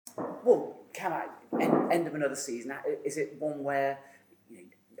Well, end of another season, is it one where,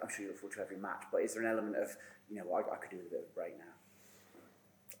 I'm sure you look forward to every match, but is there an element of, I could do with a bit of a break now?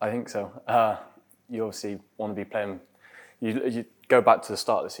 I think so. You obviously want to be playing. You go back to the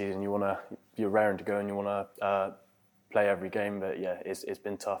start of the season. You're raring to go, and you want to play every game. But yeah, it's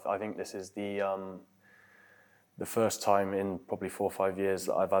been tough. I think this is the first time in probably 4 or 5 years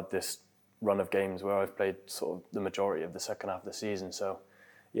that I've had this run of games where I've played sort of the majority of the second half of the season. So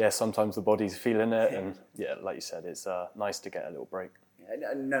yeah, sometimes the body's feeling it, and yeah, like you said, it's nice to get a little break.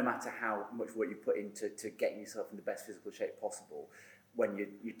 Yeah, and no matter how much work you put into getting yourself in the best physical shape possible, when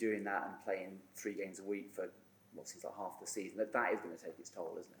you're doing that and playing 3 games a week for what seems like half the season, that is going to take its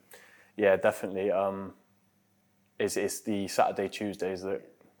toll, isn't it? Yeah, definitely. It's the Saturday, Tuesdays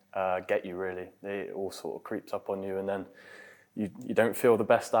that get you, really. It all sort of creeps up on you, and then you don't feel the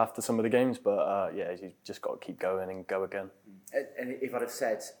best after some of the games, but yeah, you just got to keep going and go again. And if I'd have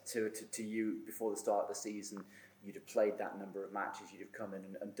said to you before the start of the season, you'd have played that number of matches, you'd have come in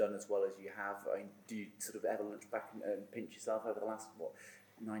and done as well as you have. I mean, do you sort of ever look back and pinch yourself over the last,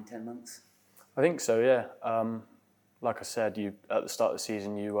 9-10 months? I think so, yeah. Like I said, at the start of the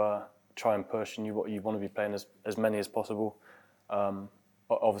season, you try and push, and you want to be playing as many as possible.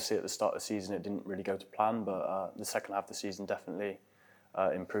 Obviously, at the start of the season, it didn't really go to plan, but the second half of the season definitely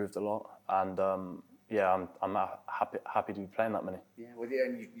improved a lot. And yeah, I'm happy to be playing that many. Yeah, well,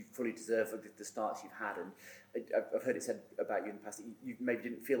 and you fully deserve the starts you've had. And I've heard it said about you in the past that you maybe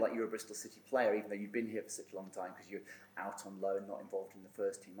didn't feel like you were a Bristol City player, even though you've been here for such a long time, because you're out on loan, not involved in the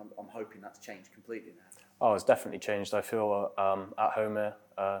first team. I'm hoping that's changed completely now. Oh, it's definitely changed. I feel at home here.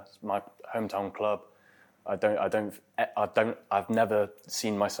 It's my hometown club. I've never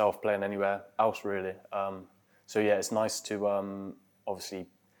seen myself playing anywhere else, really. So yeah, it's nice to obviously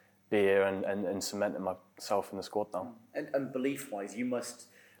be here and cementing myself in the squad now. And belief-wise, you must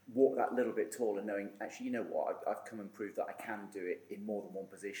walk that little bit taller, knowing, actually, you know what, I've come and proved that I can do it in more than one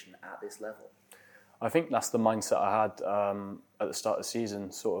position at this level. I think that's the mindset I had at the start of the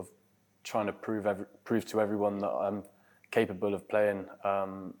season, sort of trying to prove to everyone that I'm capable of playing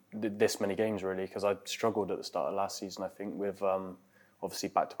this many games, really, because I struggled at the start of last season, I think, with obviously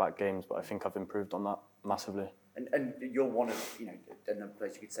back-to-back games, but I think I've improved on that massively. And you're one of, another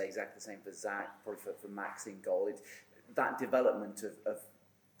place you could say exactly the same for Zach, probably for Max in goal. It's that development of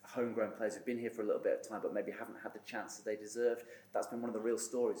homegrown players who've been here for a little bit of time but maybe haven't had the chance that they deserved. That's been one of the real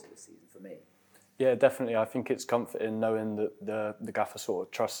stories of this season for me. Yeah, definitely. I think it's comforting knowing that the gaffer sort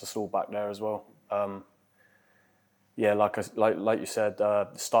of trusts us all back there as well. Yeah, like you said, the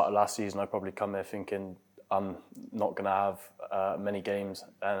start of last season, I probably come here thinking I'm not going to have many games,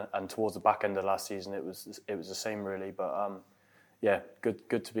 and towards the back end of last season, it was the same, really. But yeah,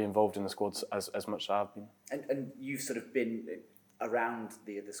 good to be involved in the squad as much as I have been. And you've sort of been around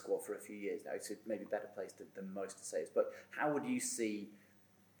the squad for a few years now, so maybe better placed than most to say this. But how would you see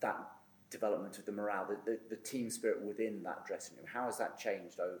that development of the morale, the team spirit within that dressing room? How has that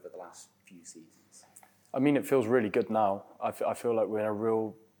changed over the last few seasons? I mean, it feels really good now. I feel like we're in a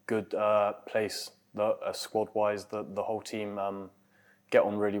real good place, squad-wise. The whole team get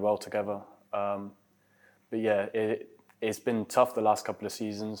on really well together. But yeah, it's been tough the last couple of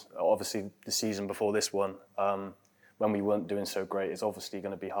seasons. Obviously, the season before this one, when we weren't doing so great, it's obviously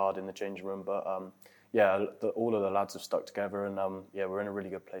going to be hard in the changing room. But yeah, all of the lads have stuck together, and yeah, we're in a really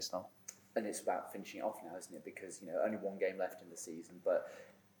good place now. And it's about finishing it off now, isn't it? Because only one game left in the season, but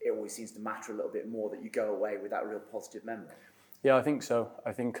it always seems to matter a little bit more that you go away with that real positive memory. Yeah, I think so.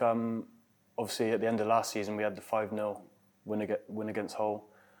 I think obviously at the end of last season we had the 5-0 win against Hull,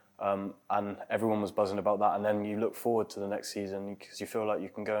 and everyone was buzzing about that. And then you look forward to the next season because you feel like you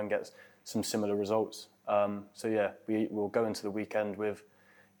can go and get some similar results. So yeah, we'll go into the weekend with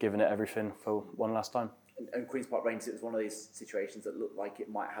giving it everything for one last time. And Queen's Park Rangers, it was one of these situations that looked like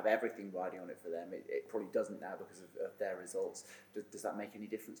it might have everything riding on it for them. It probably doesn't now because of their results. Does that make any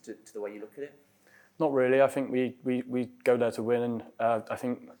difference to the way you look at it? Not really. I think we go there to win, and I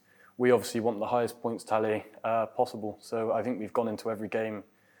think we obviously want the highest points tally possible. So I think we've gone into every game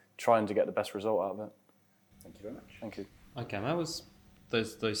trying to get the best result out of it. Thank you very much. Thank you. Okay, how was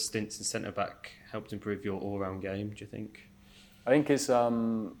those stints in centre-back helped improve your all-round game, do you think? I think it's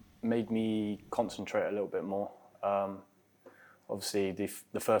made me concentrate a little bit more. Obviously,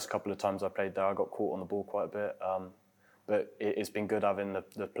 the first couple of times I played there, I got caught on the ball quite a bit. But it's been good having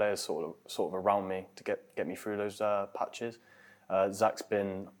the players sort of around me to get me through those patches. Zach's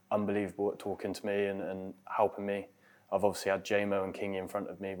been unbelievable at talking to me and helping me. I've obviously had JMO and Kingy in front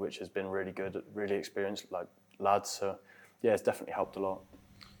of me, which has been really good, really experienced lads. So yeah, it's definitely helped a lot.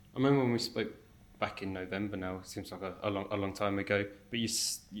 I remember when we spoke back in November now. It seems like a long time ago. But you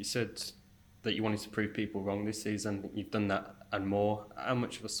said that you wanted to prove people wrong this season. You've done that and more. How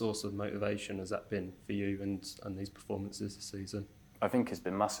much of a source of motivation has that been for you and these performances this season? I think it's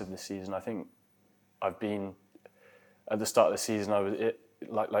been massive this season. I think I've been, at the start of the season,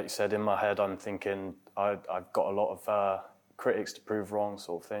 like you said, in my head, I'm thinking I've got a lot of critics to prove wrong,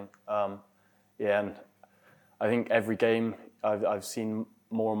 sort of thing. And I think every game I've seen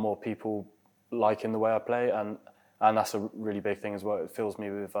more and more people liking the way I play, and that's a really big thing as well. It fills me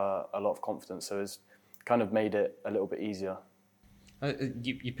with a lot of confidence, so it's kind of made it a little bit easier.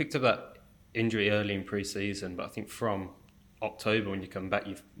 You picked up that injury early in pre-season, but I think from October when you come back,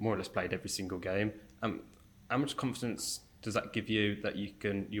 you've more or less played every single game. How much confidence does that give you that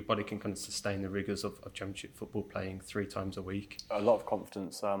your body can kind of sustain the rigours of Championship football, playing 3 times a week? A lot of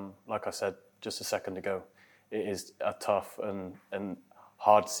confidence. Like I said just a second ago, it is a tough and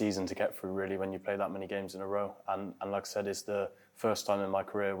hard season to get through, really, when you play that many games in a row. And like I said, it's the first time in my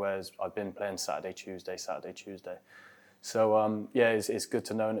career where I've been playing Saturday, Tuesday. So, it's good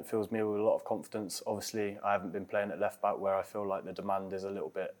to know, and it fills me with a lot of confidence. Obviously, I haven't been playing at left-back, where I feel like the demand is a little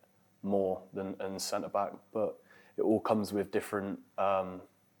bit more than centre-back, but it all comes with different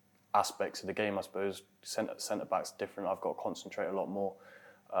aspects of the game, I suppose. Centre-back's different. I've got to concentrate a lot more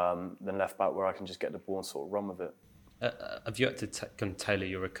than left-back, where I can just get the ball and sort of run with it. Have you had to kind of tailor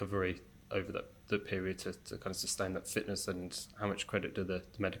your recovery over the period to kind of sustain that fitness, and how much credit to the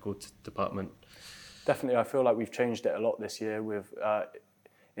medical department? Definitely, I feel like we've changed it a lot this year with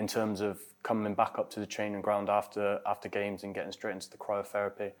in terms of coming back up to the training ground after games and getting straight into the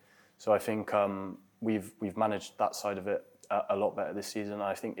cryotherapy. So I think we've managed that side of it a lot better this season.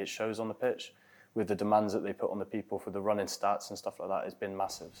 I think it shows on the pitch with the demands that they put on the people for the running stats and stuff like that. It's been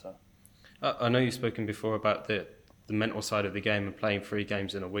massive. So I know you've spoken before about the mental side of the game and playing 3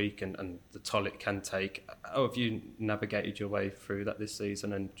 games in a week and the toll it can take. How have you navigated your way through that this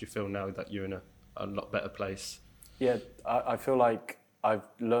season, and do you feel now that you're in a lot better place? Yeah, I feel like I've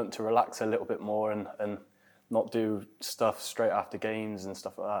learnt to relax a little bit more and not do stuff straight after games and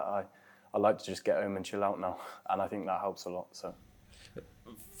stuff like that. I like to just get home and chill out now, and I think that helps a lot. So,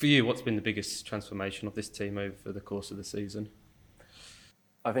 for you, what's been the biggest transformation of this team over the course of the season?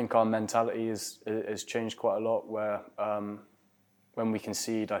 I think our mentality has changed quite a lot, where when we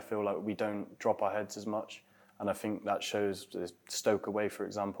concede, I feel like we don't drop our heads as much, and I think that shows Stoke away, for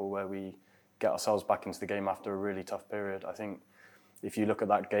example, where we get ourselves back into the game after a really tough period. I think if you look at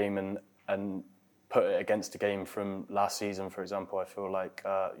that game and put it against a game from last season, for example, I feel like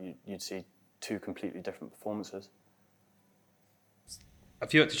you'd see 2 completely different performances.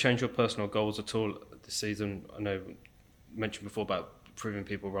 Have you had to change your personal goals at all this season? I know you mentioned before about proving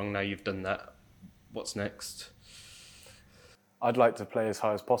people wrong. Now you've done that. What's next? I'd like to play as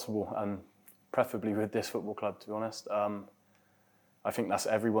high as possible, and preferably with this football club, to be honest. I think that's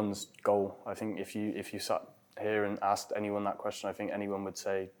everyone's goal. I think if you sat here and asked anyone that question, I think anyone would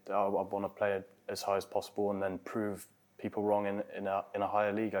say, I want to play as high as possible and then prove people wrong in a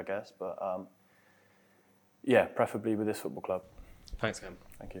higher league, I guess. But preferably with this football club. Thanks, Cam.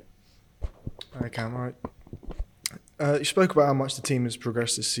 Thank you. All right, Cam. All right. You spoke about how much the team has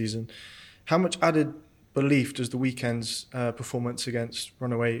progressed this season. How much added belief does the weekend's performance against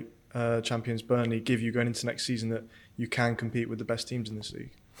runaway champions Burnley give you going into next season that you can compete with the best teams in this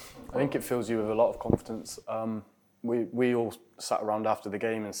league? I think it fills you with a lot of confidence. We all sat around after the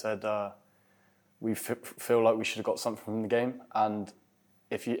game and said we feel like we should have got something from the game. And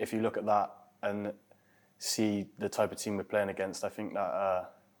if you look at that and see the type of team we're playing against, I think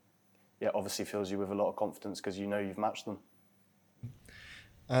that obviously fills you with a lot of confidence because you know you've matched them.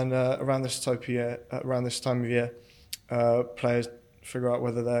 And around this time of year, players figure out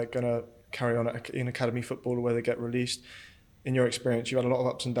whether they're going to carry on in academy football or whether they get released. In your experience, you've had a lot of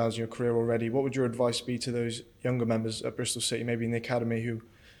ups and downs in your career already. What would your advice be to those younger members at Bristol City, maybe in the academy, who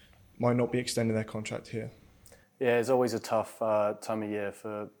might not be extending their contract here? Yeah, it's always a tough time of year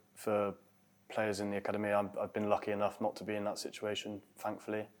for players in the academy. I've been lucky enough not to be in that situation,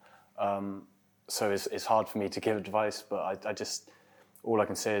 thankfully. So it's hard for me to give advice, but I just, all I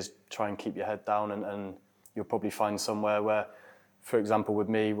can say is try and keep your head down, and you'll probably find somewhere where, for example, with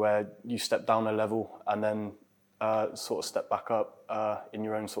me, where you step down a level and then sort of step back up in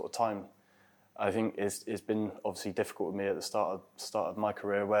your own sort of time. I think it's been obviously difficult with me at the start of my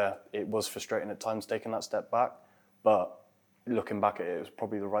career, where it was frustrating at times taking that step back, but looking back at it, it was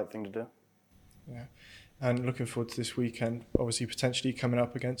probably the right thing to do. Yeah, and looking forward to this weekend, obviously potentially coming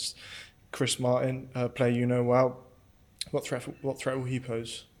up against Chris Martin, a player you know well. What threat will he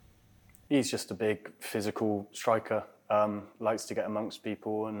pose? He's just a big physical striker, likes to get amongst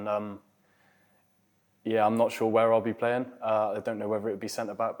people, and Yeah, I'm not sure where I'll be playing. I don't know whether it would be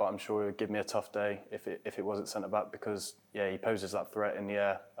centre back, but I'm sure it would give me a tough day if it wasn't centre back, because he poses that threat in the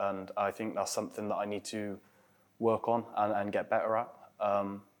air, and I think that's something that I need to work on and get better at.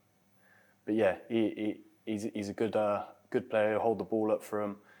 But yeah, he's a good player. He'll hold the ball up for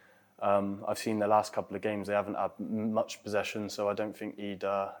him. I've seen the last couple of games they haven't had much possession, so I don't think we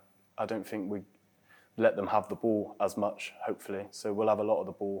let them have the ball as much. Hopefully, so we'll have a lot of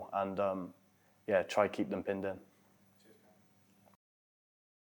the ball and try keep them pinned in.